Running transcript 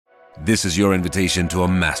This is your invitation to a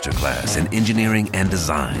masterclass in engineering and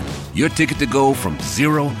design. Your ticket to go from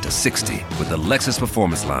 0 to 60 with the Lexus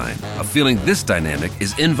Performance Line. A feeling this dynamic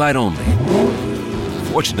is invite only.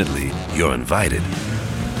 Fortunately, you're invited.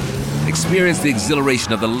 Experience the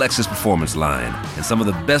exhilaration of the Lexus Performance Line and some of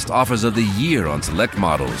the best offers of the year on select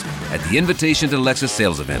models at the Invitation to Lexus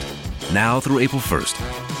sales event, now through April 1st.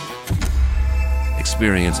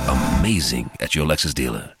 Experience amazing at your Lexus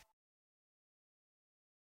dealer.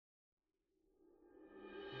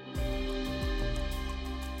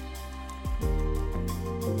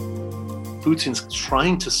 Putin's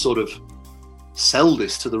trying to sort of sell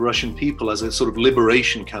this to the Russian people as a sort of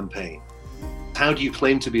liberation campaign. How do you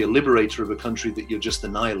claim to be a liberator of a country that you're just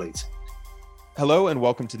annihilating? Hello and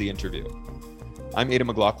welcome to The Interview. I'm Aidan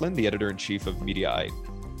McLaughlin, the editor-in-chief of Mediaite.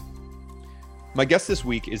 My guest this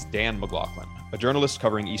week is Dan McLaughlin, a journalist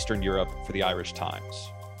covering Eastern Europe for the Irish Times.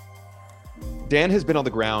 Dan has been on the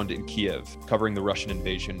ground in Kiev, covering the Russian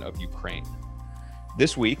invasion of Ukraine.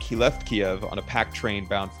 This week, he left Kiev on a packed train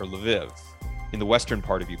bound for Lviv, in the western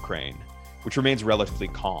part of Ukraine, which remains relatively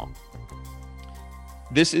calm.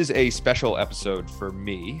 This is a special episode for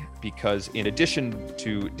me because in addition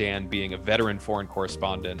to Dan being a veteran foreign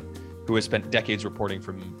correspondent who has spent decades reporting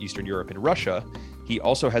from Eastern Europe and Russia, he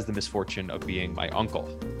also has the misfortune of being my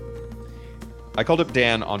uncle. I called up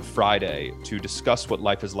Dan on Friday to discuss what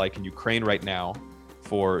life is like in Ukraine right now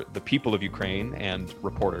for the people of Ukraine and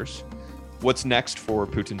reporters, what's next for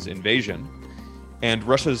Putin's invasion, and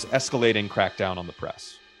Russia's escalating crackdown on the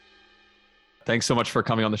press. Thanks so much for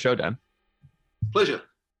coming on the show, Dan. Pleasure.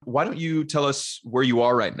 Why don't you tell us where you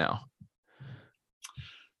are right now?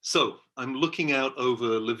 So I'm looking out over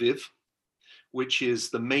Lviv, which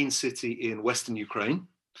is the main city in Western Ukraine.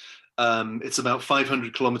 It's about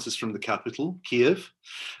 500 kilometers from the capital, Kiev.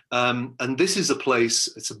 And this is a place,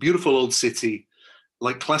 it's a beautiful old city,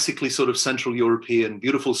 like classically sort of Central European,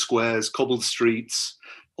 beautiful squares, cobbled streets,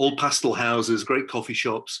 old pastel houses, great coffee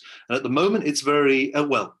shops. And at the moment, it's very, I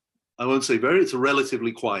won't say very, it's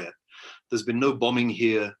relatively quiet. There's been no bombing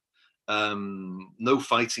here, no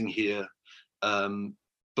fighting here.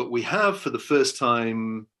 But we have for the first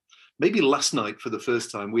time, maybe last night for the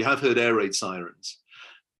first time, we have heard air raid sirens.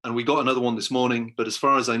 And we got another one this morning, but as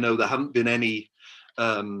far as I know, there haven't been any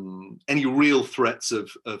real threats of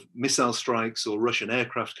missile strikes or Russian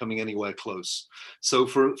aircraft coming anywhere close. So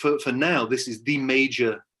for now, this is the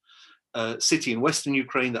major city in Western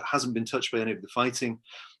Ukraine that hasn't been touched by any of the fighting.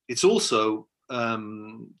 It's also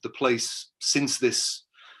the place since this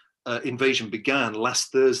invasion began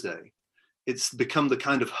last Thursday. It's become the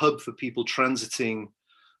kind of hub for people transiting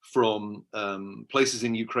from places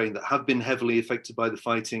in Ukraine that have been heavily affected by the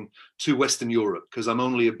fighting to Western Europe, because I'm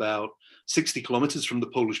only about 60 kilometers from the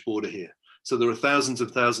Polish border here. So there are thousands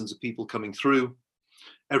of people coming through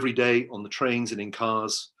every day on the trains and in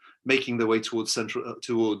cars, making their way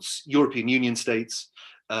towards European Union states,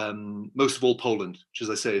 most of all Poland, which, as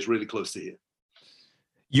I say, is really close to here.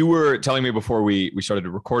 You were telling me before we started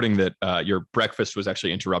recording that your breakfast was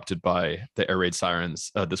actually interrupted by the air raid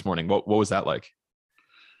sirens this morning. What was that like?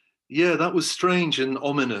 Yeah, that was strange and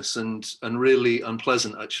ominous and really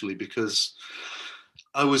unpleasant, actually, because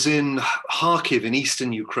I was in Kharkiv in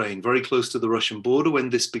eastern Ukraine, very close to the Russian border when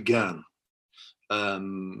this began.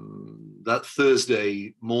 That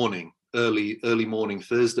Thursday morning, early morning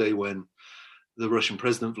Thursday, when the Russian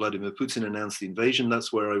President Vladimir Putin announced the invasion,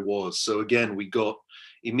 that's where I was. So again, we got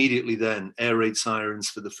immediately then air raid sirens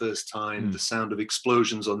for the first time, the sound of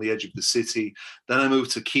explosions on the edge of the city. Then I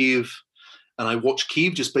moved to Kyiv, and I watched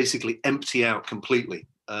Kyiv just basically empty out completely.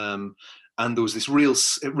 And there was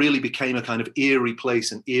it really became a kind of eerie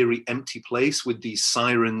place, an eerie, empty place with these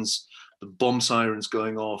sirens, the bomb sirens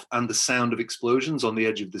going off and the sound of explosions on the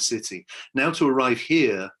edge of the city. Now to arrive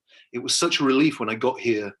here, it was such a relief when I got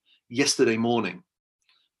here yesterday morning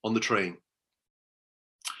on the train.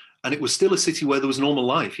 And it was still a city where there was normal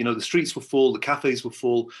life. You know, the streets were full, the cafes were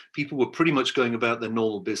full, people were pretty much going about their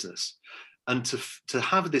normal business. And to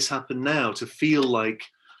have this happen now, to feel like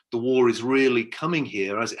the war is really coming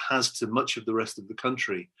here, as it has to much of the rest of the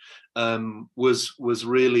country, was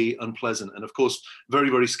really unpleasant. And of course, very,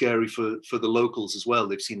 very scary for the locals as well.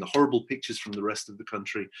 They've seen the horrible pictures from the rest of the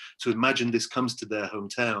country. To imagine this comes to their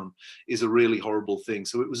hometown is a really horrible thing.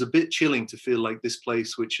 So it was a bit chilling to feel like this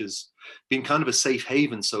place, which has been kind of a safe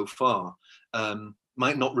haven so far,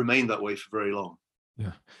 might not remain that way for very long.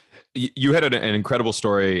 Yeah. You had an incredible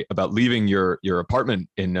story about leaving your apartment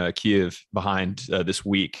in Kyiv behind this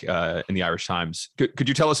week in the Irish Times. Could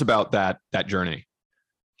you tell us about that journey?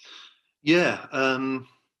 Yeah,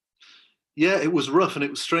 it was rough and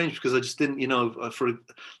it was strange because I just didn't,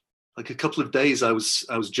 like a couple of days I was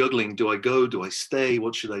juggling. Do I go? Do I stay?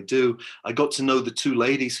 What should I do? I got to know the two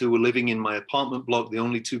ladies who were living in my apartment block, the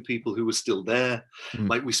only two people who were still there.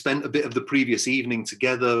 Like, we spent a bit of the previous evening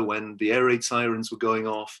together when the air raid sirens were going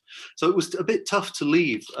off. So it was a bit tough to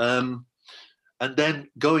leave. And then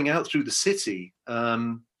going out through the city,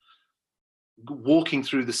 walking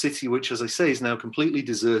through the city, which, as I say, is now completely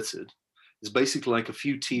deserted. There's basically like a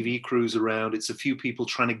few TV crews around. It's a few people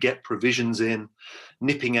trying to get provisions in,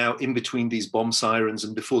 nipping out in between these bomb sirens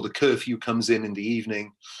and before the curfew comes in the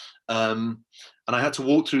evening. And I had to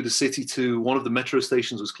walk through the city to one of the metro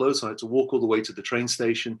stations was closed. So I had to walk all the way to the train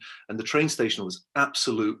station, and the train station was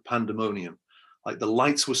absolute pandemonium. Like, the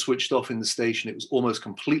lights were switched off in the station. It was almost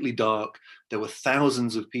completely dark. There were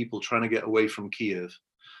thousands of people trying to get away from Kiev.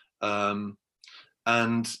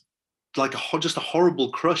 And like just a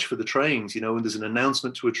horrible crush for the trains, you know, when there's an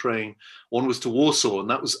announcement to a train. One was to Warsaw, and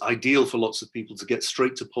that was ideal for lots of people to get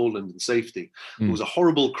straight to Poland in safety. It was a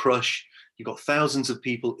horrible crush. You got thousands of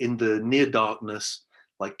people in the near darkness,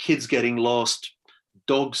 like kids getting lost,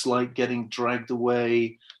 dogs like getting dragged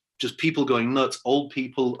away, just people going nuts, old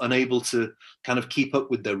people unable to kind of keep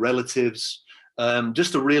up with their relatives.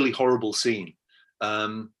 Just a really horrible scene.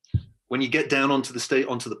 When you get down onto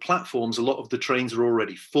the platforms, a lot of the trains are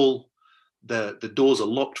already full. The doors are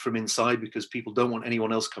locked from inside because people don't want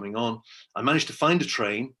anyone else coming on. I managed to find a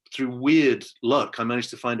train through weird luck. I managed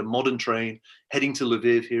to find a modern train heading to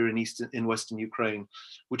Lviv here in Western Ukraine,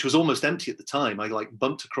 which was almost empty at the time. I like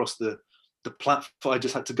bumped across the platform. I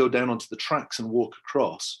just had to go down onto the tracks and walk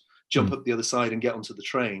across, jump up the other side and get onto the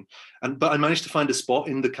train. But I managed to find a spot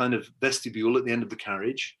in the kind of vestibule at the end of the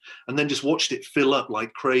carriage, and then just watched it fill up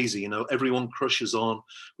like crazy. You know, everyone crushes on,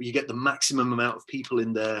 where you get the maximum amount of people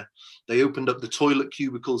in there. They opened up the toilet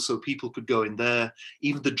cubicles so people could go in there.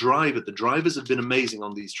 Even the drivers have been amazing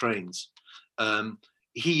on these trains.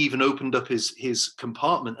 He even opened up his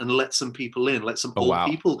compartment and let some people in, let some old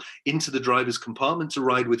people into the driver's compartment to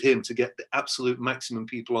ride with him to get the absolute maximum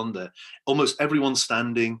people on there. Almost everyone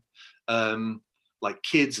standing. Like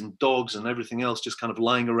kids and dogs and everything else just kind of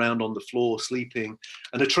lying around on the floor sleeping,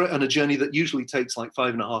 and a journey that usually takes like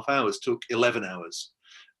 5.5 hours took 11 hours.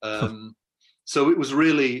 So it was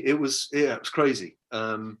crazy.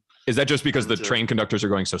 Is that just because the train conductors are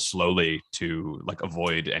going so slowly to like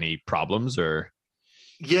avoid any problems, or?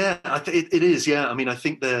 Yeah, it is. Yeah, I mean, I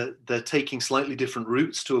think they're taking slightly different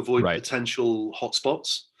routes to avoid potential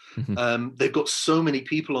hotspots. They've got so many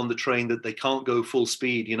people on the train that they can't go full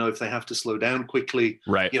speed. You know, if they have to slow down quickly,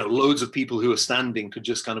 you know, loads of people who are standing could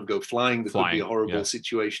just kind of go flying. There could be a horrible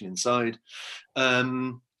situation inside.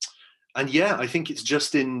 And yeah, I think it's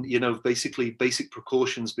just in, you know, basically basic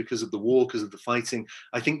precautions because of the war, because of the fighting.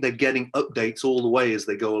 I think they're getting updates all the way as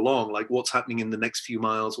they go along, like what's happening in the next few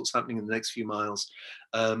miles,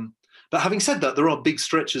 But having said that, there are big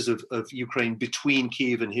stretches of Ukraine between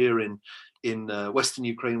Kiev and here in Western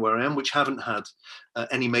Ukraine where I am, which haven't had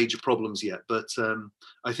any major problems yet. But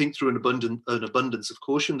I think through an abundance of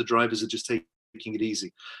caution, the drivers are just taking it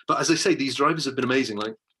easy. But as I say, these drivers have been amazing.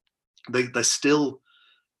 Like they're still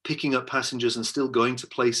picking up passengers and still going to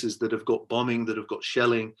places that have got bombing, that have got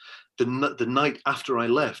shelling. The night after I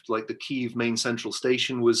left, like the Kyiv main central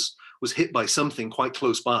station was hit by something quite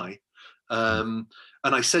close by.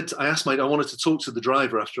 And I wanted to talk to the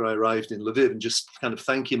driver after I arrived in Lviv and just kind of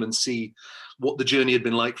thank him and see what the journey had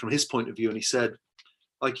been like from his point of view. And he said,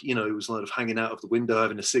 like, you know, he was a lot of hanging out of the window,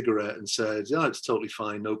 having a cigarette, and said, yeah, it's totally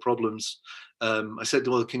fine, no problems. I said,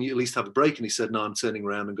 well, can you at least have a break? And he said, no, I'm turning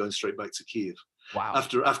around and going straight back to Kyiv. Wow.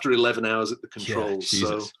 After 11 hours at the controls. Yeah,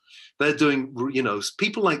 so they're doing, you know,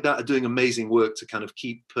 people like that are doing amazing work to kind of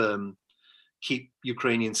keep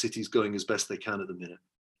Ukrainian cities going as best they can at the minute.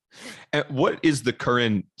 And what is the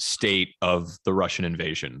current state of the Russian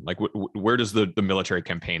invasion? Like, where does the military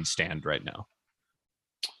campaign stand right now?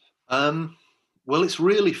 Well, it's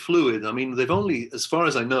really fluid. I mean, they've only, as far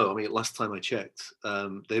as I know, last time I checked,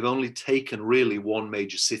 they've only taken really one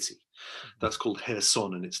major city. That's called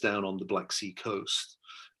Kherson, and it's down on the Black Sea coast.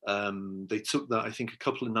 They took that, I think, a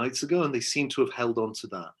couple of nights ago, and they seem to have held on to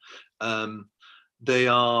that. They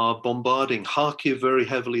are bombarding Kharkiv very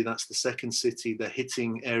heavily. That's the second city. They're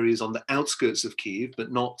hitting areas on the outskirts of Kyiv,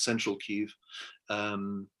 but not central Kyiv,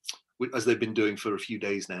 as they've been doing for a few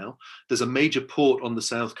days now. There's a major port on the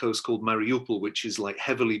south coast called Mariupol, which is like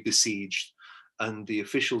heavily besieged. And the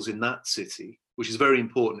officials in that city, which is very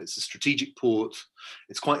important, it's a strategic port,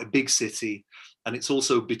 it's quite a big city, and it's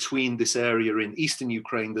also between this area in eastern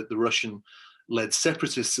Ukraine that the Russian led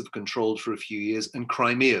separatists have controlled for a few years, and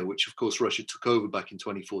Crimea, which of course Russia took over back in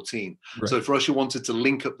 2014. Right. So if Russia wanted to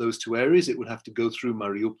link up those two areas, it would have to go through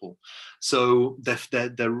Mariupol. So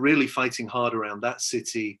they're really fighting hard around that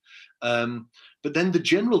city. But then the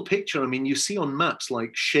general picture, I mean, you see on maps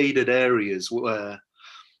like shaded areas where,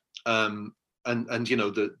 and you know,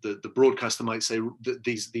 the broadcaster might say that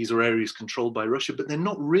these are areas controlled by Russia, but they're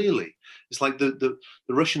not really. It's like the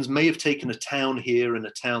Russians may have taken a town here and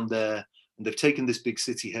a town there, and they've taken this big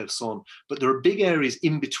city, Kherson, but there are big areas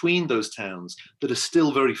in between those towns that are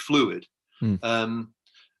still very fluid.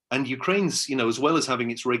 And Ukraine's, you know, as well as having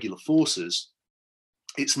its regular forces,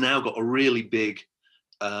 it's now got a really big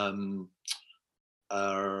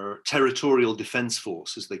territorial defense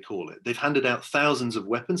force, as they call it. They've handed out thousands of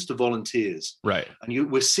weapons to volunteers. Right. And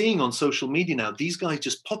we're seeing on social media now, these guys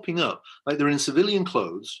just popping up, like they're in civilian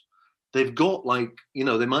clothes. They've got, like, you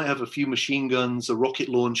know, they might have a few machine guns, a rocket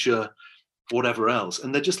launcher, whatever else.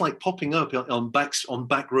 And they're just like popping up on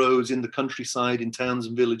back roads in the countryside, in towns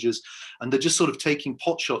and villages. And they're just sort of taking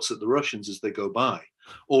pot shots at the Russians as they go by.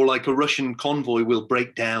 Or like a Russian convoy will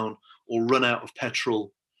break down or run out of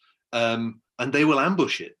petrol. And they will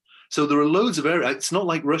ambush it. So there are loads of areas. It's not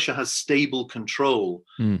like Russia has stable control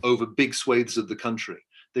over big swathes of the country.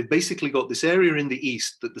 They've basically got this area in the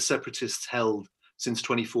east that the separatists held since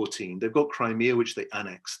 2014. They've got Crimea, which they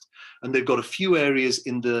annexed. And they've got a few areas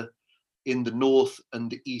in the north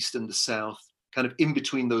and the east and the south, kind of in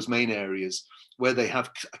between those main areas, where they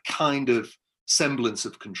have a kind of semblance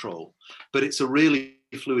of control. But it's a really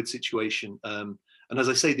fluid situation. And as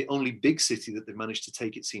I say, the only big city that they've managed to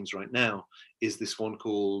take, it seems right now, is this one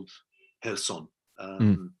called Kherson.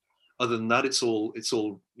 Other than that, it's all,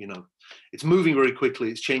 you know, it's moving very quickly,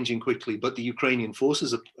 it's changing quickly, but the Ukrainian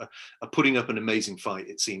forces are putting up an amazing fight,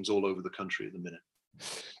 it seems, all over the country at the minute.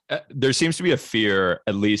 There seems to be a fear,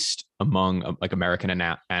 at least among like American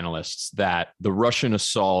analysts, that the Russian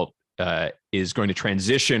assault is going to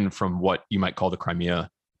transition from what you might call the Crimea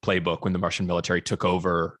playbook, when the Russian military took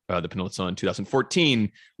over the peninsula in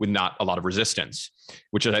 2014 with not a lot of resistance,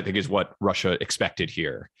 which I think is what Russia expected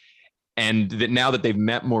here. And that now that they've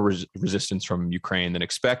met more resistance from Ukraine than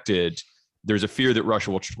expected, there's a fear that Russia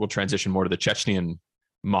will transition more to the Chechenian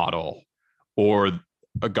model, or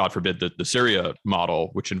God forbid, the Syria model,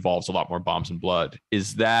 which involves a lot more bombs and blood.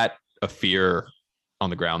 Is that a fear on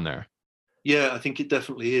the ground there? Yeah, I think it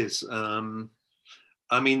definitely is.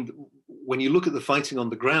 I mean, when you look at the fighting on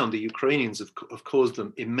the ground, the Ukrainians have caused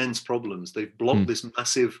them immense problems. They've blocked this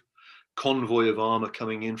massive convoy of armor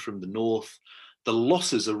coming in from the north. The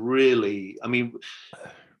losses are really, I mean,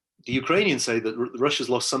 the Ukrainians say that Russia's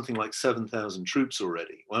lost something like 7,000 troops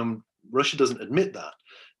already. Well, Russia doesn't admit that.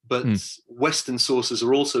 But Western sources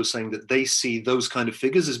are also saying that they see those kind of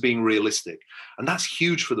figures as being realistic. And that's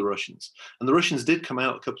huge for the Russians. And the Russians did come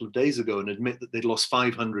out a couple of days ago and admit that they'd lost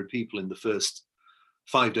 500 people in the first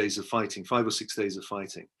 5 days of fighting, 5 or 6 days of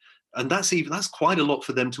fighting. And that's quite a lot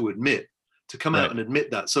for them to admit, to come out and admit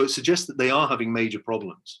that. So it suggests that they are having major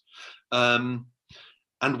problems. And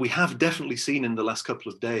we have definitely seen in the last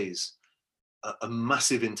couple of days a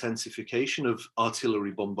massive intensification of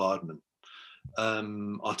artillery bombardment.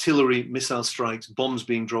 Artillery, missile strikes, bombs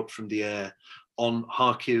being dropped from the air on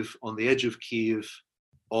Kharkiv, on the edge of Kyiv,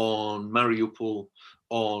 on Mariupol,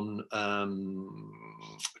 on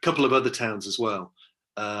a couple of other towns as well,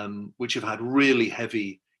 which have had really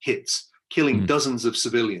heavy hits, killing dozens of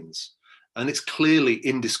civilians. And it's clearly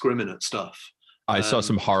indiscriminate stuff. I saw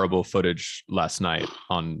some horrible footage last night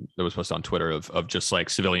that was posted on Twitter of just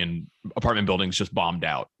like civilian apartment buildings just bombed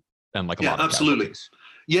out, and like a lot of absolutely. Casualties.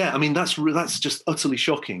 Yeah, I mean, that's just utterly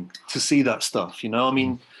shocking to see that stuff, you know. I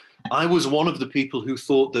mean, I was one of the people who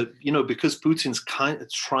thought that, you know, because Putin's kind of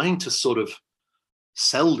trying to sort of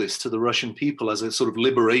sell this to the Russian people as a sort of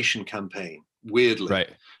liberation campaign, weirdly.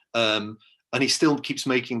 Right. And he still keeps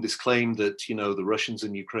making this claim that, you know, the Russians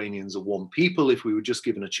and Ukrainians are one people. If we were just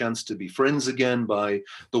given a chance to be friends again by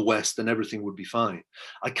the West, then everything would be fine.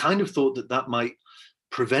 I kind of thought that might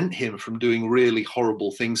prevent him from doing really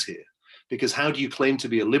horrible things here. Because how do you claim to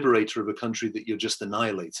be a liberator of a country that you're just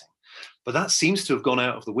annihilating? But that seems to have gone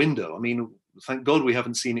out of the window. I mean, thank God we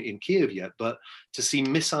haven't seen it in Kyiv yet, but to see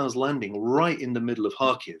missiles landing right in the middle of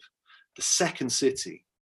Kharkiv, the second city,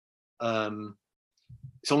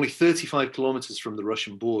 it's only 35 kilometers from the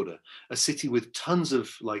Russian border, a city with tons of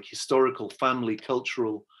like historical, family,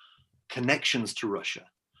 cultural connections to Russia.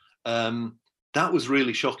 That was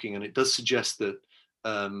really shocking. And it does suggest that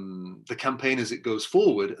the campaign as it goes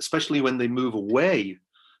forward, especially when they move away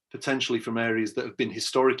potentially from areas that have been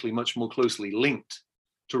historically much more closely linked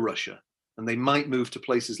to Russia and they might move to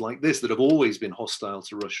places like this that have always been hostile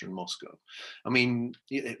to Russia and Moscow. I mean,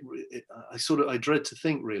 I dread to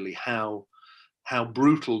think really how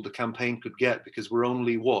brutal the campaign could get, because we're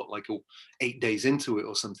only 8 days into it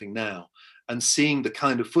or something now, and seeing the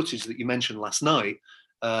kind of footage that you mentioned last night,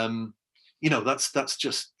 that's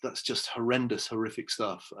just horrendous, horrific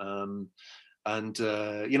stuff.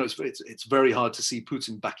 It's very hard to see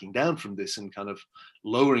Putin backing down from this and kind of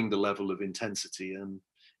lowering the level of intensity. And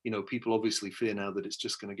people obviously fear now that it's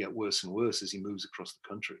just going to get worse and worse as he moves across the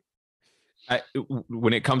country.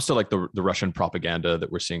 When it comes to like the Russian propaganda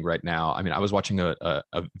that we're seeing right now, I mean, I was watching a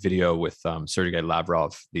video with Sergei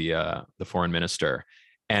Lavrov, the foreign minister,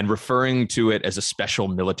 and referring to it as a special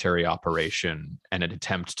military operation and an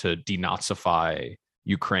attempt to denazify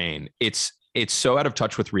Ukraine. It's so out of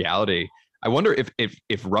touch with reality. I wonder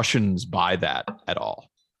if Russians buy that at all.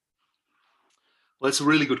 Well, it's a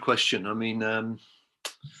really good question. I mean,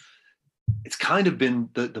 it's kind of been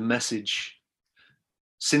the message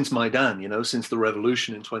since Maidan, since the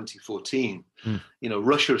revolution in 2014.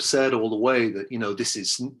 Russia said all the way that, this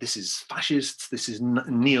is fascists, this is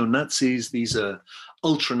neo-Nazis, these are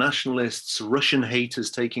ultra-nationalists, Russian haters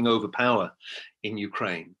taking over power in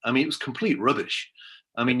Ukraine. I mean, it was complete rubbish.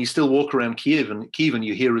 I mean, you still walk around Kiev and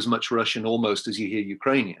you hear as much Russian almost as you hear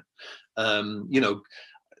Ukrainian.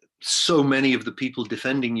 So many of the people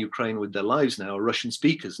defending Ukraine with their lives now are Russian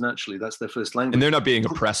speakers. Naturally, that's their first language. And they're not being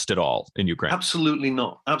oppressed at all in Ukraine. Absolutely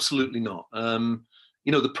not. Absolutely not.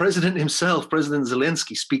 The president himself, President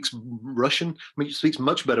Zelensky, speaks Russian. I mean, he speaks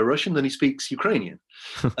much better Russian than he speaks Ukrainian.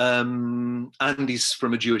 And he's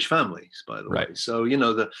from a Jewish family, by the way. So,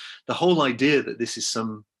 the whole idea that this is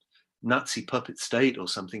some Nazi puppet state or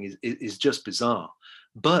something is just bizarre.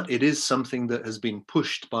 But it is something that has been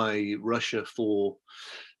pushed by Russia for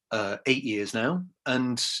 8 years now.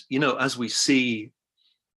 And, as we see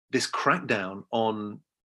this crackdown on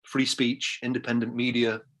free speech, independent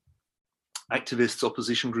media, activists,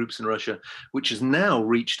 opposition groups in Russia, which has now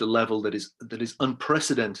reached a level that is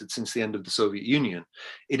unprecedented since the end of the Soviet Union,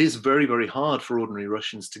 it is very, very hard for ordinary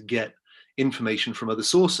Russians to get information from other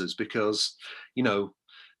sources because,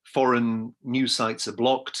 foreign news sites are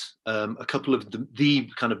blocked. A couple of the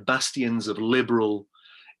kind of bastions of liberal,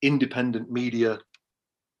 independent media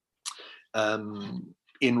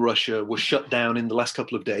in Russia were shut down in the last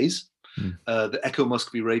couple of days. The Echo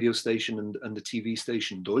Moskvy radio station and the TV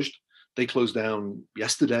station Dozhd, they closed down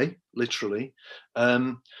yesterday, literally.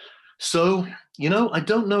 So, I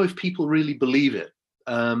don't know if people really believe it.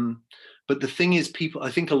 But the thing is, I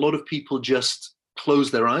think a lot of people just close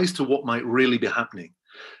their eyes to what might really be happening.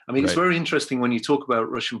 I mean, It's very interesting when you talk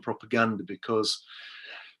about Russian propaganda, because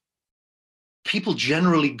people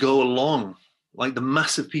generally go along, like the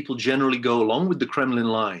massive people generally go along with the Kremlin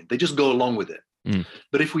line. They just go along with it.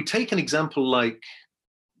 But if we take an example like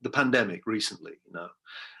the pandemic recently,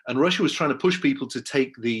 and Russia was trying to push people to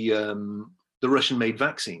take the Russian-made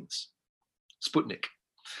vaccines, Sputnik.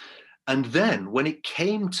 And then when it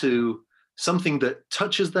came to something that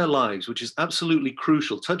touches their lives, which is absolutely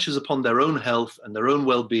crucial, touches upon their own health and their own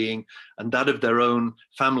well-being and that of their own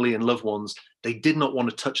family and loved ones, they did not want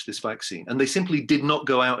to touch this vaccine. And they simply did not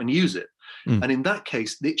go out and use it. And in that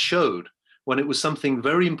case, it showed when it was something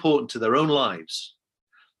very important to their own lives,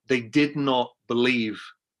 they did not believe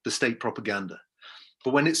the state propaganda.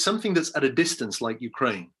 But when it's something that's at a distance like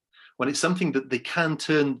Ukraine, when it's something that they can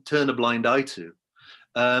turn a blind eye to,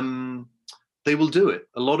 they will do it.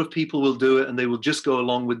 A lot of people will do it, and they will just go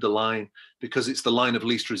along with the line because it's the line of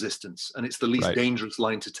least resistance and it's the least dangerous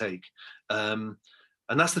line to take. And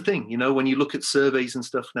that's the thing, when you look at surveys and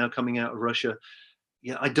stuff now coming out of Russia,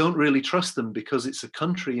 I don't really trust them, because it's a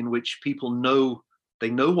country in which people know, they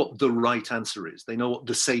know what the right answer is. They know what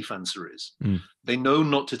the safe answer is. They know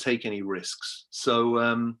not to take any risks.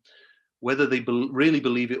 So whether they really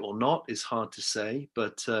believe it or not is hard to say.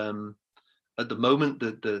 But at the moment,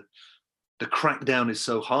 the crackdown is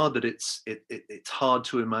so hard that it's hard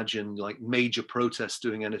to imagine like major protests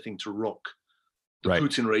doing anything to rock the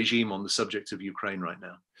Putin regime on the subject of Ukraine right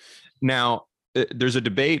now. Now, there's a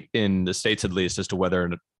debate in the States, at least, as to whether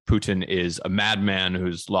Putin is a madman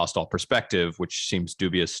who's lost all perspective, which seems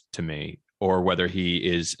dubious to me, or whether he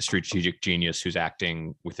is a strategic genius who's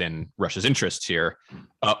acting within Russia's interests here,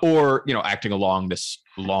 or acting along this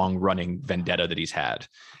long-running vendetta that he's had.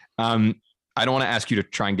 I don't want to ask you to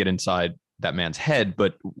try and get inside that man's head,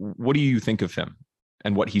 but what do you think of him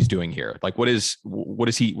and what he's doing here? Like, what is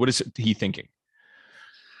he thinking?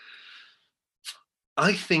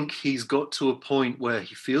 I think he's got to a point where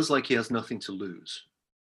he feels like he has nothing to lose.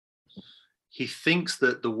 He thinks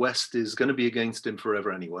that the West is going to be against him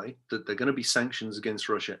forever anyway, that there are going to be sanctions against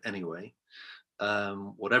Russia anyway.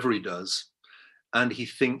 whatever he does. And he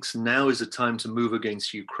thinks now is a time to move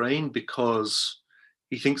against Ukraine because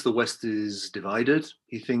he thinks the West is divided.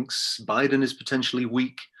 He thinks Biden is potentially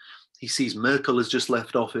weak. He sees Merkel has just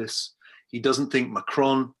left office. He doesn't think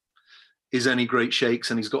Macron is any great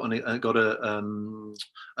shakes, and he's got an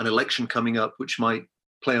election coming up which might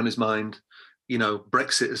play on his mind. You know,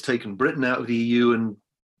 Brexit has taken Britain out of the EU, and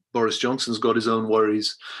Boris Johnson's got his own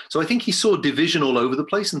worries. So I think he saw division all over the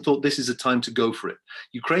place and thought this is a time to go for it.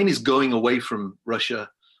 Ukraine is going away from Russia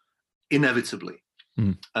inevitably.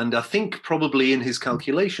 And I think probably in his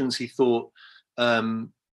calculations, he thought,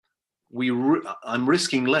 I'm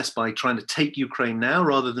risking less by trying to take Ukraine now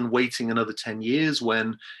rather than waiting another 10 years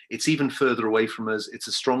when it's even further away from us. It's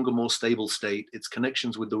a stronger, more stable state. Its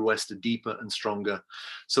connections with the West are deeper and stronger.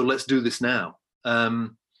 So let's do this now.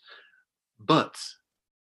 But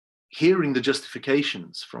hearing the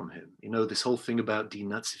justifications from him, you know, this whole thing about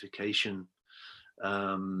denazification,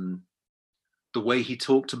 the way he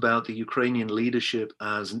talked about the Ukrainian leadership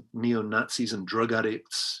as neo-Nazis and drug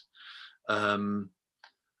addicts, the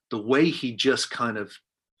way he just kind of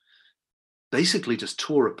basically just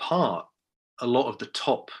tore apart a lot of the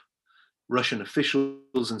top Russian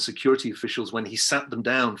officials and security officials when he sat them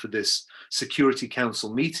down for this Security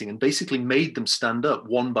Council meeting and basically made them stand up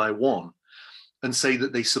one by one and say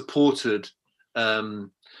that they supported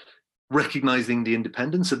recognizing the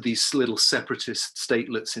independence of these little separatist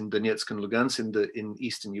statelets in Donetsk and Lugansk in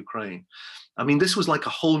eastern Ukraine. I mean, this was like a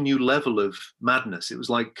whole new level of madness. It was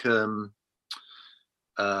like,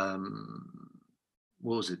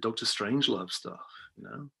 what was it, Dr. Strangelove stuff, you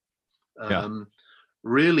know?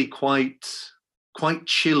 Really quite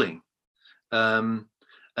chilling. And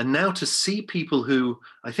now to see people who,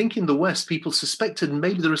 I think in the West, people suspected, and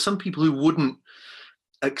maybe there are some people who wouldn't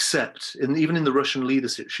accept, and even in the Russian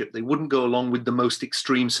leadership, they wouldn't go along with the most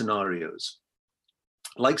extreme scenarios.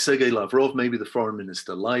 Like Sergei Lavrov, maybe the foreign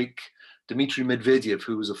minister, like Dmitry Medvedev,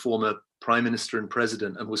 who was a former prime minister and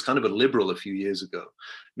president and was kind of a liberal a few years ago.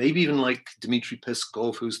 Maybe even like Dmitry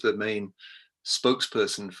Peskov, who's the main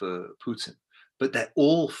spokesperson for Putin. But they're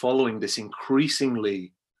all following this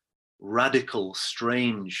increasingly radical,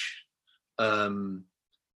 strange,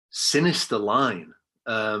 sinister line,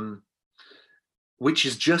 which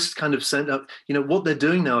is just kind of sent up. You know, what they're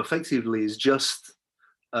doing now effectively is just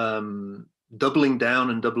doubling down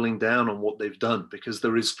on what they've done, because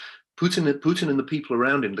there is Putin and the people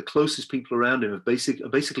around him, the closest people around him, are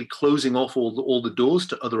basically closing off all the doors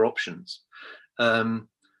to other options. And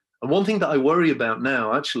one thing that I worry about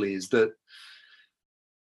now, actually, is that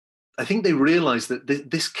I think they realize that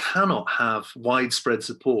this cannot have widespread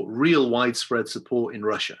support, real widespread support in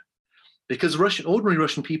Russia, because ordinary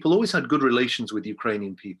Russian people always had good relations with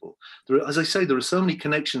Ukrainian people. As I say, there are so many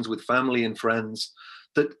connections with family and friends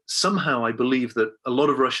that somehow I believe that a lot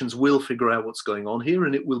of Russians will figure out what's going on here,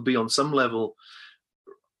 and it will be on some level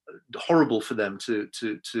horrible for them to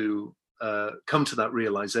come to that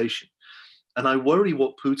realization. And I worry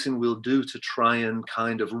what Putin will do to try and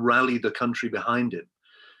kind of rally the country behind him.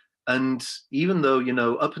 And even though, you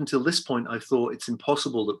know, up until this point, I thought it's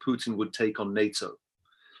impossible that Putin would take on NATO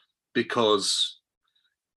because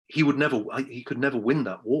he could never win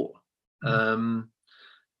that war.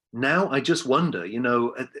 Now I just wonder, you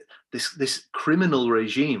know, this criminal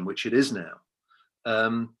regime, which it is now,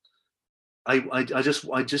 I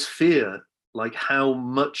just fear like how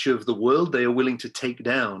much of the world they are willing to take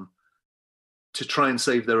down to try and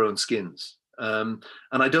save their own skins. And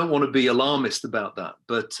I don't want to be alarmist about that,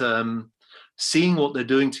 but seeing what they're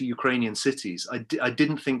doing to Ukrainian cities, I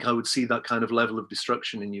didn't think I would see that kind of level of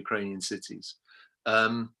destruction in Ukrainian cities.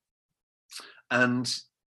 And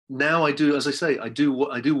now I do, as I say, I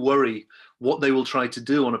do worry what they will try to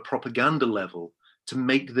do on a propaganda level to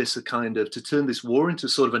make this to turn this war into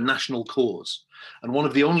sort of a national cause. And one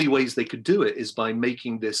of the only ways they could do it is by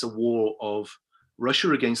making this a war of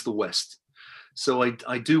Russia against the West. So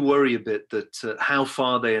I do worry a bit that how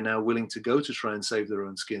far they are now willing to go to try and save their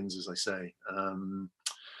own skins, as I say.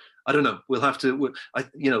 I don't know. We'll have to,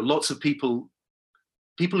 lots of people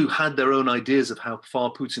who had their own ideas of how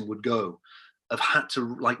far Putin would go have had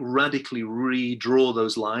to like radically redraw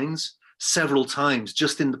those lines several times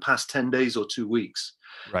just in the past 10 days or 2 weeks.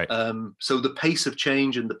 Right. So the pace of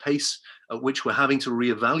change and the pace at which we're having to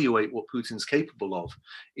reevaluate what Putin's capable of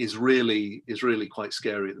is really quite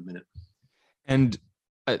scary at the minute. And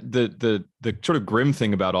the sort of grim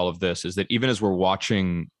thing about all of this is that even as we're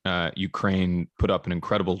watching Ukraine put up an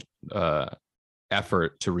incredible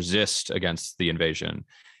effort to resist against the invasion,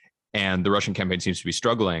 and the Russian campaign seems to be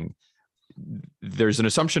struggling, there's an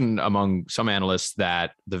assumption among some analysts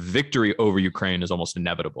that the victory over Ukraine is almost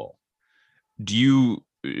inevitable. Do you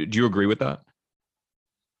agree with that?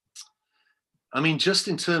 I mean, just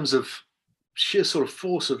in terms of sheer sort of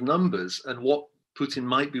force of numbers and what Putin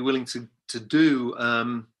might be willing to do,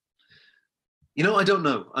 I don't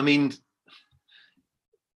know. I mean,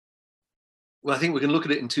 well, I think we can look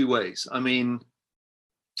at it in two ways. I mean,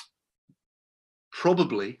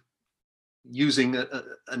 probably using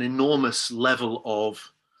an enormous level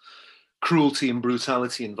of cruelty and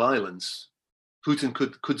brutality and violence, Putin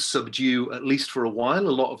could subdue, at least for a while, a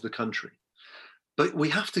lot of the country. But we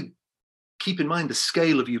have to keep in mind the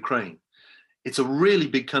scale of Ukraine. It's a really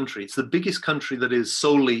big country. It's the biggest country that is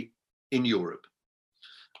solely in Europe.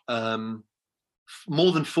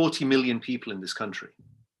 More than 40 million people in this country.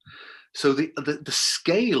 So the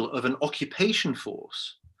scale of an occupation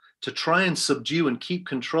force to try and subdue and keep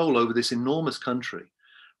control over this enormous country,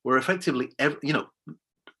 where effectively,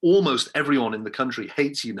 almost everyone in the country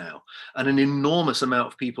hates you now, and an enormous amount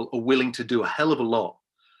of people are willing to do a hell of a lot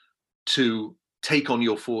to take on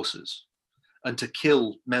your forces and to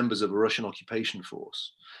kill members of a Russian occupation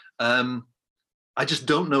force. I just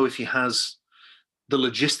don't know if he has the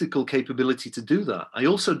logistical capability to do that. I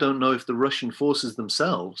also don't know if the Russian forces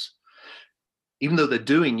themselves, even though they're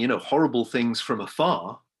doing, horrible things from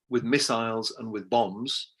afar with missiles and with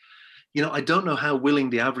bombs, I don't know how willing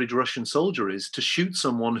the average Russian soldier is to shoot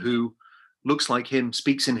someone who looks like him,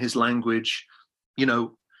 speaks in his language,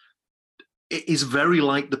 is very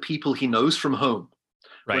like the people he knows from home.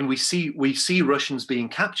 Right. When we see Russians being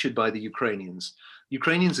captured by the Ukrainians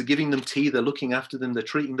are giving them tea, they're looking after them, they're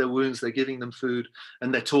treating their wounds, they're giving them food,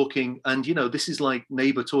 and they're talking. And, this is like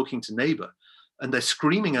neighbor talking to neighbor. And they're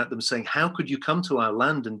screaming at them saying, how could you come to our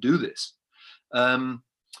land and do this?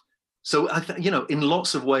 So, in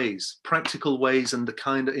lots of ways, practical ways, and the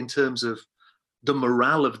kind of, in terms of the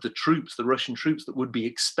morale of the troops, the Russian troops that would be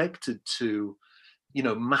expected to,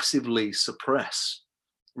 massively suppress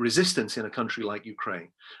resistance in a country like Ukraine.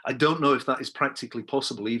 I don't know if that is practically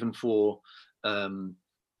possible, even for a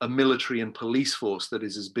military and police force that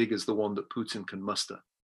is as big as the one that Putin can muster.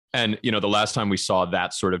 And, the last time we saw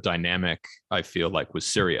that sort of dynamic, I feel like, was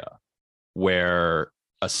Syria, where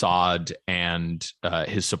Assad and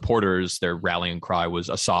his supporters, their rallying cry was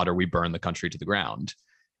Assad or we burn the country to the ground.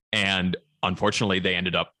 And unfortunately, they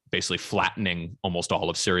ended up basically flattening almost all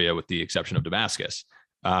of Syria with the exception of Damascus.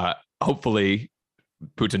 Hopefully,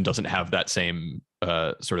 Putin doesn't have that same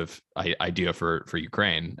sort of idea for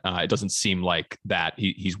Ukraine. It doesn't seem like that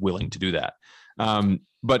he's willing to do that.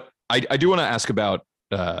 But I do want to ask about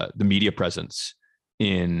the media presence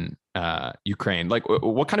in Ukraine. Like,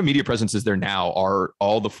 what kind of media presence is there now? Are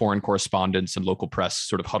all the foreign correspondents and local press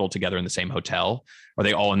sort of huddled together in the same hotel? Are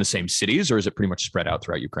they all in the same cities, or is it pretty much spread out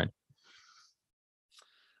throughout Ukraine?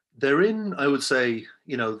 They're in, I would say,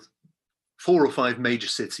 4 or 5 major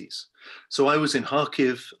cities. So I was in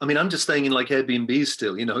Kharkiv. I mean, I'm just staying in like Airbnbs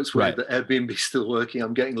still, it's weird that Airbnb's still working.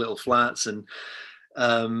 I'm getting little flats and,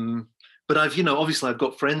 but I've, obviously I've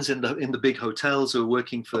got friends in the big hotels who are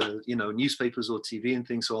working for, newspapers or TV and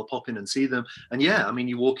things. So I'll pop in and see them. And yeah, I mean,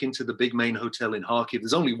 you walk into the big main hotel in Kharkiv.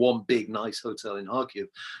 There's only one big, nice hotel in Kharkiv,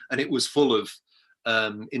 and it was full of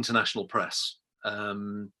international press.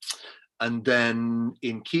 And then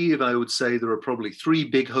in Kyiv, I would say there are probably 3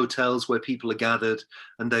 big hotels where people are gathered,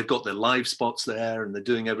 and they've got their live spots there, and they're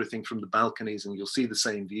doing everything from the balconies, and you'll see the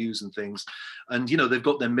same views and things. And, they've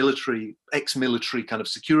got their ex-military kind of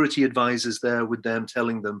security advisors there with them,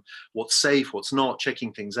 telling them what's safe, what's not,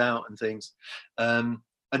 checking things out and things. And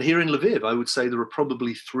here in Lviv, I would say there are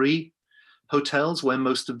probably 3 hotels where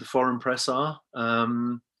most of the foreign press are.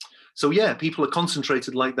 So yeah, people are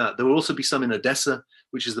concentrated like that. There will also be some in Odessa,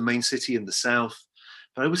 which is the main city in the south.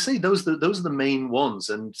 But I would say those are the main ones.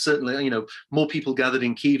 And certainly, more people gathered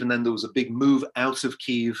in Kyiv, and then there was a big move out of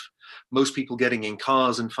Kyiv. Most people getting in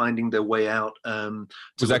cars and finding their way out.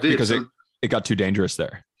 Was that because it got too dangerous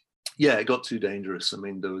there? Yeah, it got too dangerous. I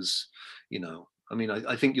mean, there was,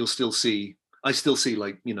 I think I still see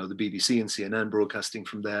like, the BBC and CNN broadcasting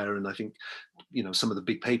from there. And I think, some of the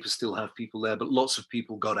big papers still have people there, but lots of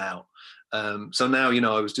people got out. So now,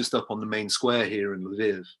 I was just up on the main square here in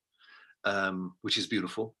Lviv, which is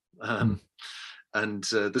beautiful. And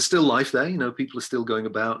there's still life there. People are still going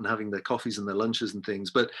about and having their coffees and their lunches and things.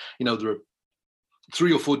 But, there are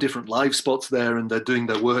 3 or 4 different live spots there, and they're doing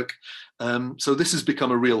their work. So this has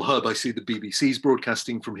become a real hub. I see the BBC's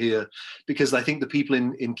broadcasting from here, because I think the people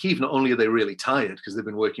in Kyiv, not only are they really tired because they've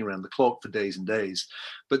been working around the clock for days and days,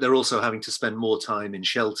 but they're also having to spend more time in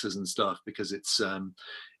shelters and stuff because it's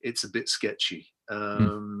a bit sketchy.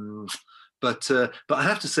 But I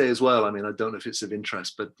have to say as well, I mean, I don't know if it's of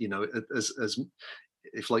interest, but as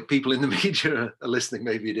if like people in the media are listening,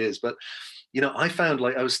 maybe it is, but I found,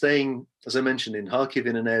 like, I was staying, as I mentioned, in Kharkiv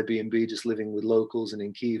in an Airbnb, just living with locals, and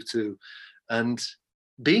in Kyiv too, and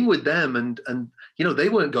being with them, and they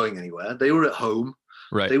weren't going anywhere. They were at home.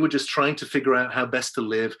 Right. They were just trying to figure out how best to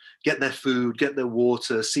live, get their food, get their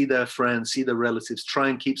water, see their friends, see their relatives, try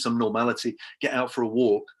and keep some normality, get out for a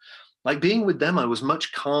walk. Like, being with them, I was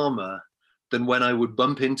much calmer than when I would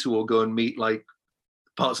bump into or go and meet, like,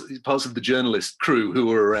 parts of the journalist crew who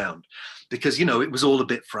were around, because, it was all a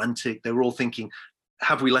bit frantic. They were all thinking,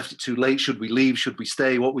 have we left it too late? Should we leave? Should we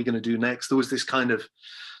stay? What are we going to do next? There was this kind of,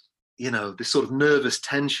 this sort of nervous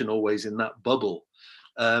tension always in that bubble.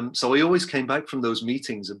 So I always came back from those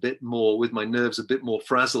meetings a bit more with my nerves a bit more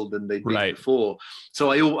frazzled than they'd been before.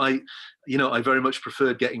 So I very much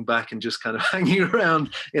preferred getting back and just kind of hanging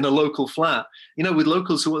around in a local flat, with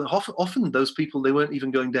locals who were often those people, they weren't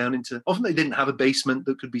even going down often they didn't have a basement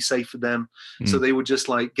that could be safe for them. So they were just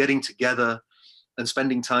like getting together and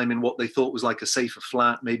spending time in what they thought was like a safer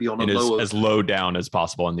flat, maybe on as low down as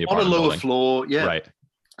possible in the apartment on a lower building. Floor. Yeah. Right.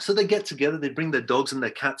 So they get together, they'd bring their dogs and their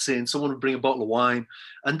cats in, someone would bring a bottle of wine,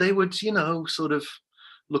 and they would, sort of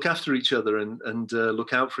look after each other and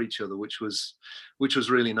look out for each other, which was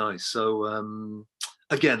really nice. So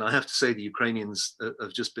again, I have to say the Ukrainians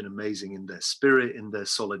have just been amazing in their spirit, in their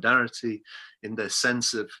solidarity, in their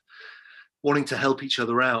sense of wanting to help each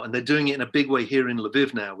other out. And they're doing it in a big way here in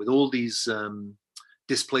Lviv now, with all these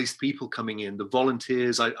displaced people coming in, the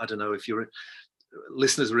volunteers. I don't know if your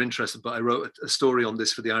listeners are interested, but I wrote a story on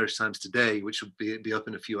this for the Irish Times today, which will be up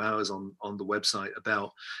in a few hours on the website,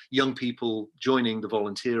 about young people joining the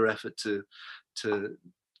volunteer effort to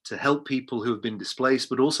help people who have been displaced,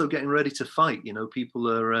 but also getting ready to fight. People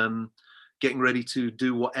are getting ready to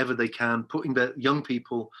do whatever they can, putting their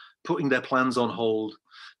plans on hold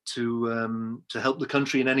to help the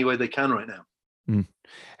country in any way they can right now. Mm.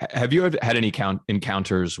 Have you had any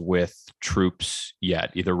encounters with troops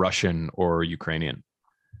yet, either Russian or Ukrainian?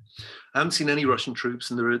 I haven't seen any Russian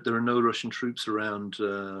troops, and there are no Russian troops around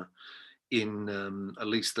at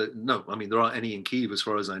least no. I mean, there aren't any in Kyiv as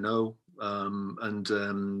far as I know. They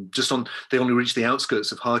only reach the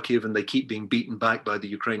outskirts of Kharkiv, and they keep being beaten back by the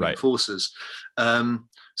Ukrainian forces.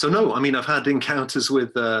 So no, I mean, I've had encounters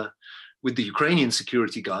with the Ukrainian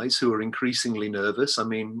security guys who are increasingly nervous. I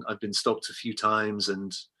mean, I've been stopped a few times,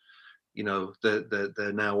 and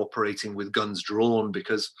they're now operating with guns drawn,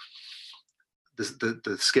 because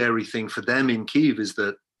the scary thing for them in Kyiv is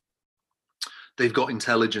that they've got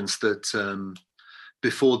intelligence that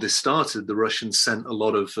before this started, the Russians sent a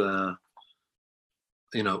lot of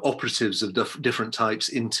operatives of different types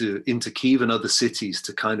into Kyiv and other cities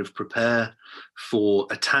to kind of prepare for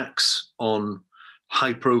attacks on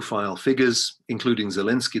high-profile figures, including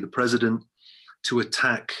Zelensky, the president, to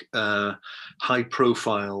attack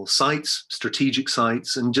high-profile sites, strategic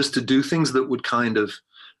sites, and just to do things that would kind of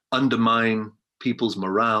undermine people's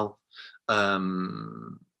morale,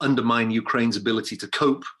 undermine Ukraine's ability to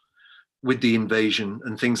cope with the invasion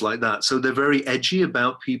and things like that. So they're very edgy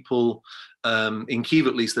about people. In Kyiv,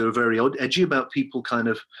 at least, they were very edgy about people kind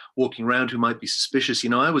of walking around who might be suspicious.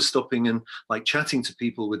 I was stopping and like chatting to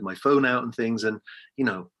people with my phone out and things. And,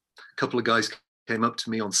 a couple of guys came up to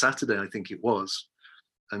me on Saturday, I think it was,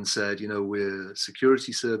 and said, we're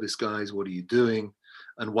security service guys. What are you doing?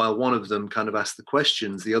 And while one of them kind of asked the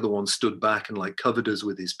questions, the other one stood back and like covered us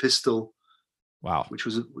with his pistol. Wow. Which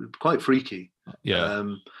was quite freaky. Yeah.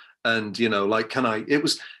 And,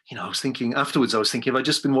 I was thinking afterwards, have I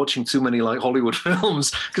just been watching too many like Hollywood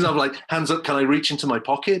films? Because I'm like, hands up, can I reach into my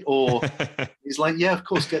pocket? Or he's like, yeah, of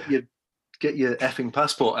course, get your effing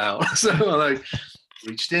passport out. So I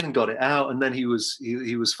reached in and got it out. And then he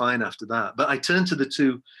was fine after that. But I turned to the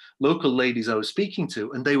two local ladies I was speaking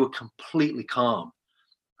to, and they were completely calm.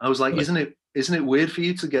 I was like, really? Isn't it weird for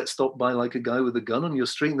you to get stopped by like a guy with a gun on your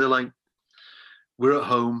street? And they're like, we're at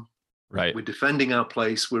home. Right. We're defending our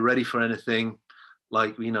place. We're ready for anything.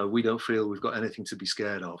 Like, we don't feel we've got anything to be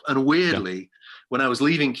scared of. And weirdly, when I was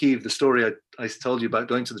leaving Kyiv, the story I told you about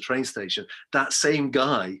going to the train station, that same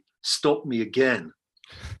guy stopped me again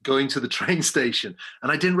going to the train station.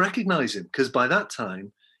 And I didn't recognize him, because by that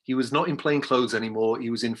time, he was not in plain clothes anymore. He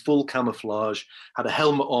was in full camouflage, had a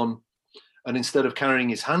helmet on. And instead of carrying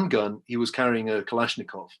his handgun, he was carrying a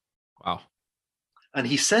Kalashnikov. Wow. And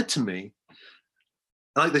he said to me,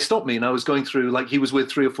 like, they stopped me, and I was going through, like, he was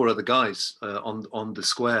with 3 or 4 other guys on the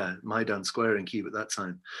square, Maidan Square in Kyiv at that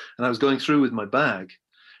time. And I was going through with my bag,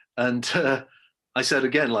 and I said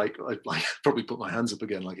again, like, I probably put my hands up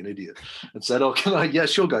again like an idiot, and said, "Oh, can I? Yeah,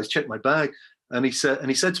 sure, guys, check my bag." And he said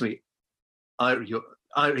to me,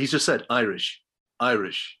 he just said, "Irish."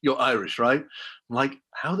 Irish. You're Irish, right? I'm like,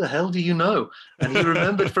 how the hell do you know? And he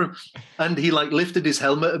remembered and he like lifted his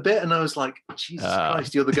helmet a bit, and I was like, Jesus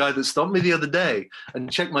Christ, you're the guy that stopped me the other day and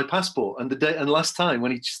checked my passport. And last time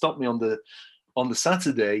when he stopped me on the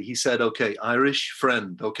Saturday, he said, okay, Irish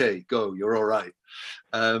friend, okay, go, you're all right.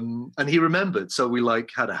 And he remembered. So we like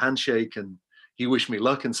had a handshake, and he wished me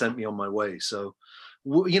luck and sent me on my way. So,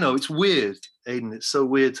 it's weird, Aidan. It's so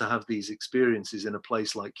weird to have these experiences in a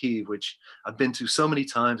place like Kyiv, which I've been to so many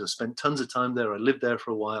times. I've spent tons of time there. I lived there for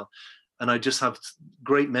a while, and I just have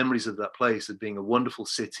great memories of that place, of being a wonderful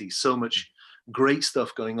city, so much great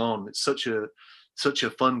stuff going on. It's such a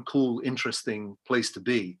fun, cool, interesting place to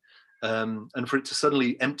be. And for it to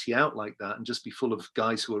suddenly empty out like that and just be full of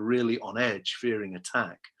guys who are really on edge, fearing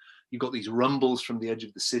attack. You've got these rumbles from the edge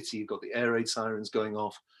of the city. You've got the air raid sirens going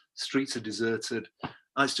off. Streets are deserted.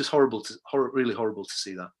 It's just really horrible to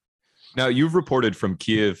see that. Now, you've reported from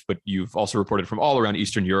Kyiv, but you've also reported from all around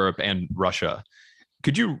Eastern Europe and Russia.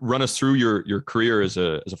 Could you run us through your career as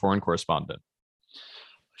a foreign correspondent?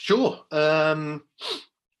 Sure.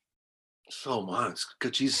 So man,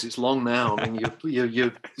 Jesus, it's long now. I mean,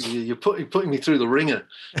 you're putting me through the ringer.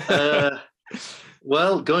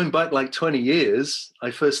 Well, going back like 20 years,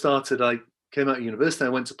 I came out of university. I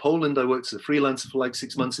went to Poland. I worked as a freelancer for like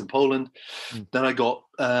 6 months in Poland. Then I got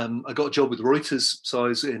a job with Reuters. So I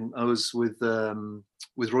was with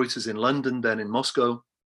Reuters in London, then in Moscow.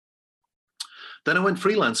 Then I went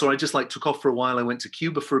freelance, so I just like took off for a while. I went to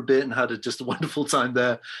Cuba for a bit and had just a wonderful time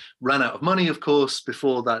there. Ran out of money, of course.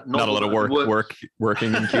 Before that, not a lot of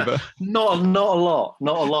working in Cuba. not a lot.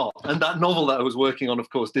 And that novel that I was working on, of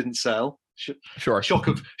course, didn't sell. Sure. Shock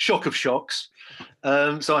of shocks.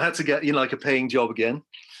 So I had to get like a paying job again.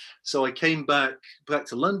 So I came back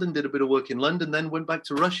to London, did a bit of work in London, then went back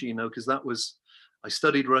to Russia. Because I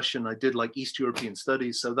studied Russian. I did like East European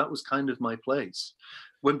studies, so that was kind of my place.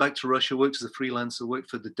 Went back to Russia, worked as a freelancer,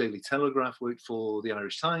 worked for the Daily Telegraph, worked for the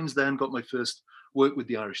Irish Times, then got my first work with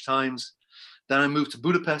the Irish Times. Then I moved to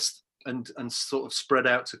Budapest and sort of spread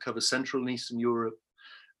out to cover Central and Eastern Europe.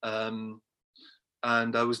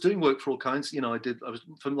 And I was doing work for all kinds.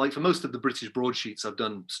 For most of the British broadsheets, I've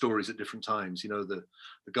done stories at different times. The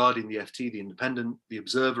Guardian, the FT, the Independent, the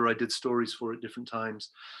Observer, I did stories for at different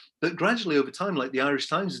times. But gradually over time, like the Irish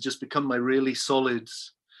Times has just become my really solid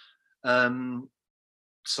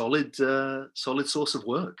source of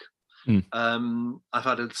work. I've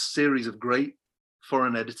had a series of great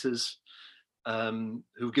foreign editors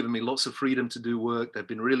who've given me lots of freedom to do work. They've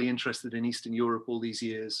been really interested in Eastern Europe all these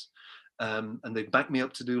years, and they've backed me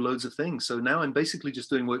up to do loads of things. So now I'm basically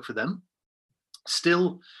just doing work for them.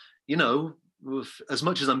 Still, as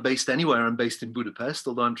much as I'm based anywhere, I'm based in Budapest,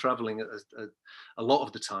 although I'm traveling a lot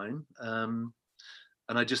of the time. And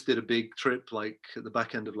I just did a big trip, like at the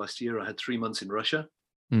back end of last year. I had 3 months in Russia,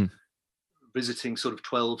 visiting sort of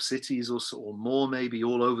 12 cities or more, maybe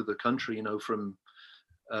all over the country,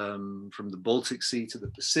 from the Baltic Sea to the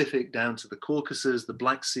Pacific, down to the Caucasus, the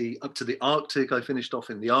Black Sea, up to the Arctic. I finished off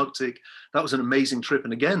in the Arctic. That was an amazing trip.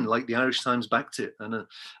 And again, like the Irish Times backed it. And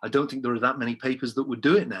I don't think there are that many papers that would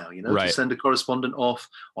do it now, right. To send a correspondent off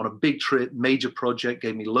on a big trip, major project,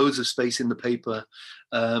 gave me loads of space in the paper.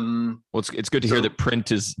 Well, it's good to hear that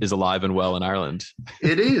print is alive and well in Ireland.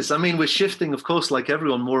 It is. I mean, we're shifting, of course, like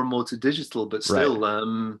everyone, more and more to digital, but still,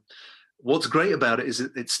 right. What's great about it is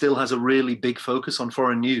it still has a really big focus on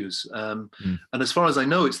foreign news. And as far as I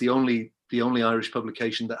know, it's the only Irish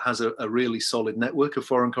publication that has a really solid network of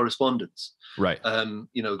foreign correspondents. Right.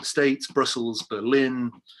 The States, Brussels,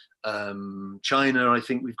 Berlin, China. I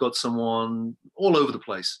think we've got someone all over the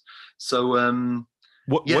place. So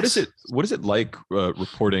what is it like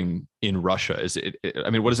reporting in Russia?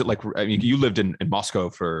 What is it like? I mean, you lived in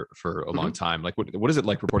Moscow for a long time. Like, what is it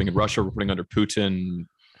like reporting in Russia, reporting under Putin?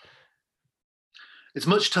 It's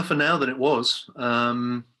much tougher now than it was.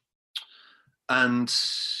 And,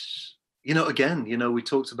 again, we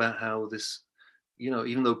talked about how this,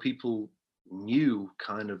 even though people knew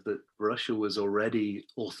kind of that Russia was already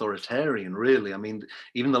authoritarian, really. I mean,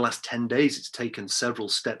 even the last 10 days, it's taken several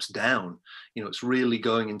steps down. It's really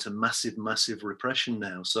going into massive, massive repression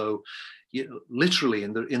now. So, literally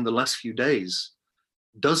in the last few days,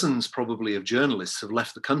 dozens probably of journalists have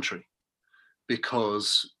left the country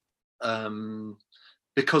because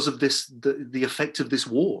of this, the effect of this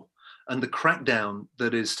war and the crackdown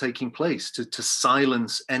that is taking place to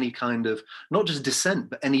silence any kind of, not just dissent,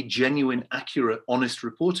 but any genuine, accurate, honest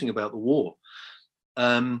reporting about the war.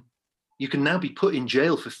 You can now be put in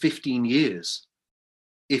jail for 15 years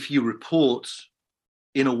if you report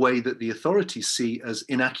in a way that the authorities see as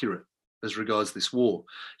inaccurate as regards this war.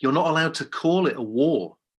 You're not allowed to call it a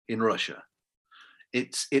war in Russia.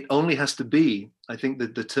 it only has to be, I think,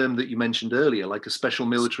 that the term that you mentioned earlier, like a special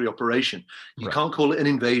military operation. You can't call it an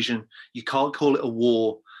invasion. You can't call it a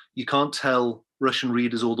war. You can't tell Russian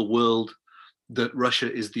readers or the world that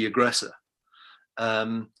Russia is the aggressor.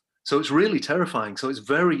 So it's really terrifying. So it's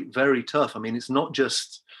very, very tough. I mean, it's not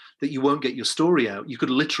just that you won't get your story out. You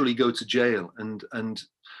could literally go to jail, and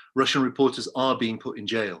Russian reporters are being put in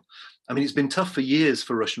jail. I mean, it's been tough for years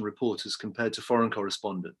for Russian reporters compared to foreign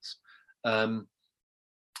correspondents.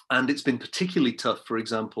 And it's been particularly tough, for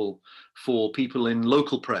example, for people in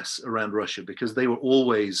local press around Russia, because they were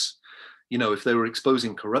always, if they were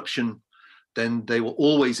exposing corruption, then they were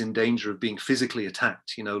always in danger of being physically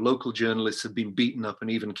attacked. Local journalists have been beaten up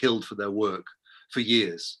and even killed for their work for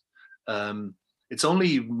years. It's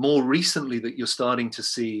only more recently that you're starting to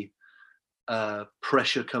see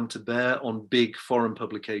pressure come to bear on big foreign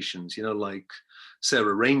publications, like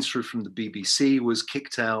Sarah Rainsford from the BBC was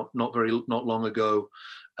kicked out not long ago.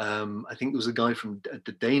 I think there was a guy from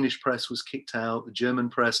the Danish press was kicked out, the German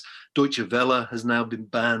press. Deutsche Welle has now been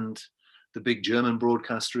banned. The big German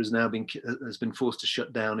broadcaster has been forced to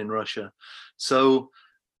shut down in Russia. So,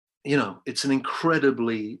 it's an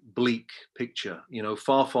incredibly bleak picture,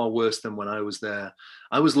 far, far worse than when I was there.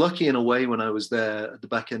 I was lucky in a way when I was there at the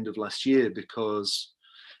back end of last year, because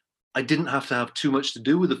I didn't have to have too much to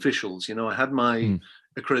do with officials. I had my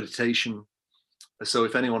accreditation. So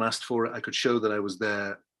if anyone asked for it, I could show that I was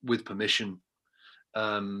there with permission,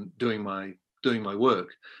 doing my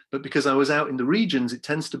work. But because I was out in the regions, it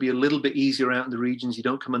tends to be a little bit easier out in the regions. You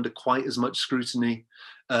don't come under quite as much scrutiny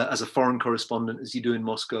as a foreign correspondent as you do in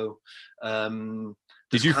Moscow.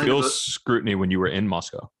 Did you feel scrutiny when you were in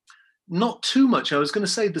Moscow? Not too much. I was going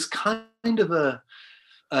to say there's kind of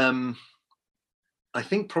I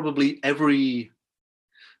think probably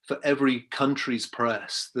for every country's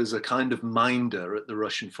press, there's a kind of minder at the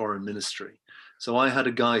Russian Foreign Ministry. So I had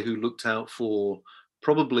a guy who looked out for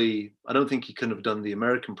probably, I don't think he could have done the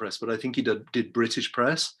American press, but I think he did British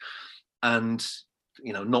press. And,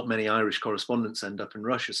 not many Irish correspondents end up in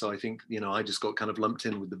Russia. So I think, I just got kind of lumped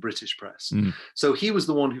in with the British press. So he was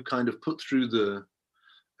the one who kind of put through the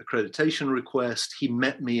accreditation request. He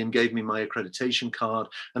met me and gave me my accreditation card.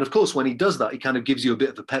 And of course, when he does that, he kind of gives you a bit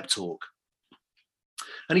of a pep talk.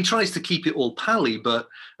 And he tries to keep it all pally, but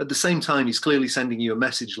at the same time, he's clearly sending you a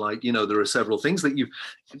message like, there are several things that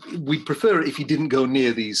we'd prefer it if you didn't go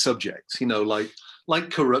near these subjects, like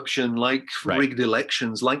corruption, like rigged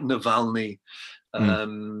elections, like Navalny,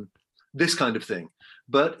 this kind of thing.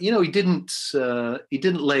 But, he didn't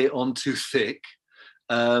lay it on too thick.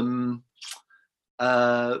 But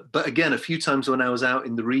again, a few times when I was out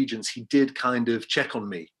in the regions, he did kind of check on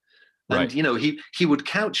me. And, he would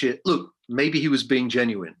couch it. Look, maybe he was being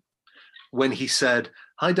genuine when he said,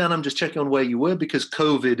 "Hi, Dan, I'm just checking on where you were because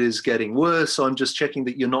COVID is getting worse. So I'm just checking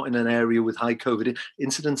that you're not in an area with high COVID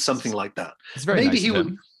incidents," something like that. It's very nice of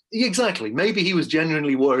him. Exactly. Maybe he was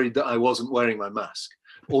genuinely worried that I wasn't wearing my mask.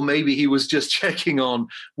 Or maybe he was just checking on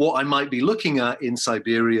what I might be looking at in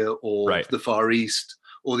Siberia or the Far East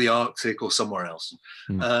or the Arctic or somewhere else.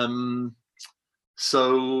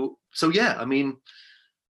 So yeah, I mean,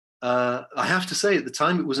 I have to say, at the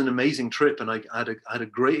time, it was an amazing trip, and I had a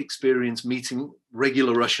great experience meeting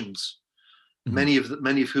regular Russians, many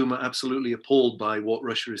of whom are absolutely appalled by what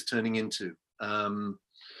Russia is turning into.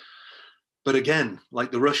 But again,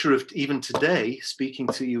 like the Russia of even today, speaking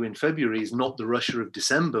to you in February, is not the Russia of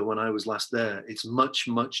December when I was last there. It's much,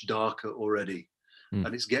 much darker already.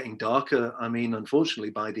 And it's getting darker, I mean,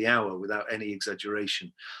 unfortunately, by the hour, without any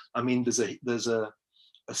exaggeration. I mean, there's a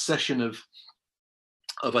session of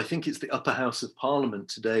I think it's the upper house of parliament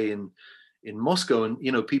today in Moscow. And,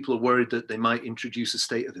 people are worried that they might introduce a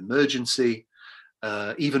state of emergency,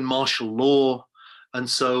 even martial law. And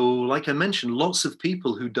so, like I mentioned, lots of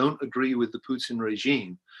people who don't agree with the Putin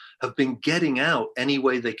regime have been getting out any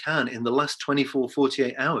way they can in the last 24,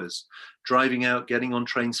 48 hours, driving out, getting on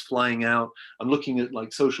trains, flying out. I'm looking at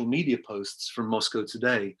like social media posts from Moscow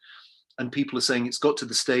today, and people are saying it's got to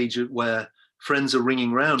the stage where friends are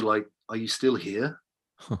ringing around like, "Are you still here?"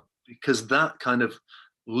 Because that kind of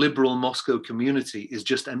liberal Moscow community is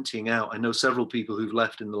just emptying out. I know several people who've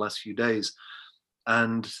left in the last few days,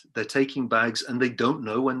 and they're taking bags and they don't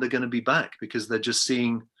know when they're going to be back, because they're just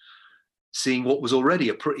seeing what was already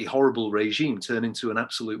a pretty horrible regime turn into an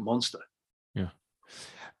absolute monster. Yeah.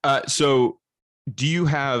 So do you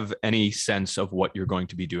have any sense of what you're going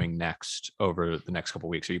to be doing next over the next couple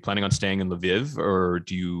of weeks? Are you planning on staying in Lviv, or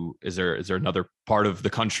is there another part of the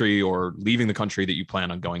country or leaving the country that you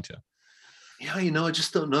plan on going to? Yeah, I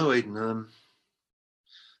just don't know, Aidan.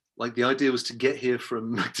 like the idea was to get here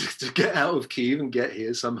to get out of Kyiv and get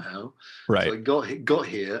here somehow. Right. So I got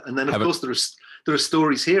here, and then of course there are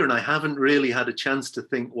stories here, and I haven't really had a chance to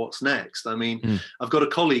think what's next. I mean, I've got a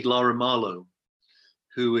colleague, Laura Marlowe,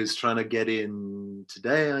 who is trying to get in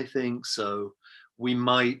today, I think. So we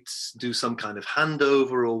might do some kind of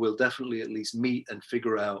handover, or we'll definitely at least meet and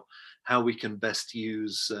figure out how we can best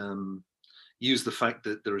use the fact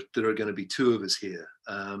that there are going to be two of us here.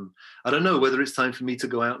 I don't know whether it's time for me to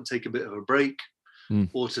go out and take a bit of a break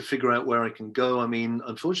or to figure out where I can go. I mean,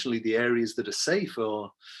 unfortunately, the areas that are safe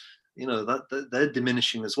are, that they're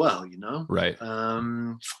diminishing as well, Right.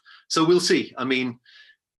 So we'll see. I mean,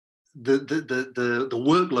 the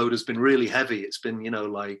workload has been really heavy. It's been,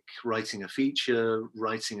 like writing a feature,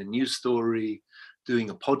 writing a news story,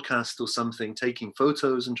 doing a podcast or something, taking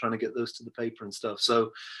photos and trying to get those to the paper and stuff.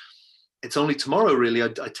 So it's only tomorrow, really. I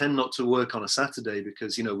tend not to work on a Saturday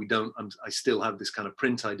because, I still have this kind of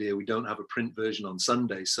print idea. We don't have a print version on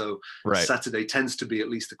Sunday. So right. Saturday tends to be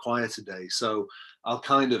at least a quieter day. So I'll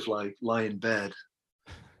kind of like lie in bed,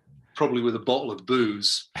 probably with a bottle of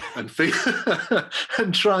booze and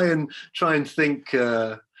and try and think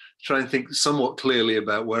somewhat clearly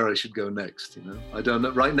about where I should go next. I don't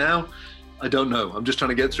know right now. I don't know. I'm just trying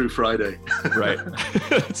to get through Friday. Right.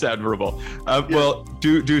 It's admirable. Well,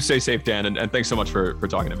 do stay safe, Dan, and thanks so much for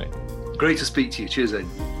talking to me. Great to speak to you. Cheers, Aidan.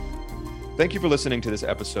 Thank you for listening to this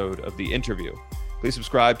episode of The Interview. Please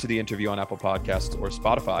subscribe to The Interview on Apple Podcasts or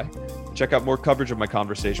Spotify. Check out more coverage of my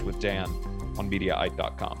conversation with Dan on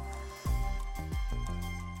Mediaite.com.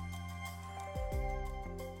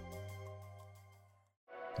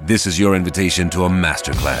 This is your invitation to a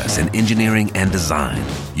masterclass in engineering and design.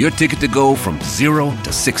 Your ticket to go from 0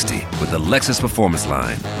 to 60 with the Lexus Performance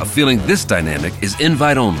Line. A feeling this dynamic is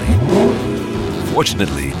invite only.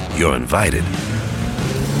 Fortunately, you're invited.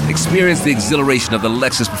 Experience the exhilaration of the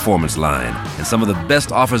Lexus Performance Line and some of the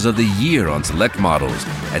best offers of the year on select models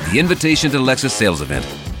at the Invitation to Lexus sales event,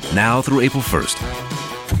 now through April 1st.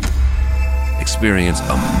 Experience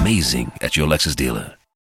amazing at your Lexus dealer.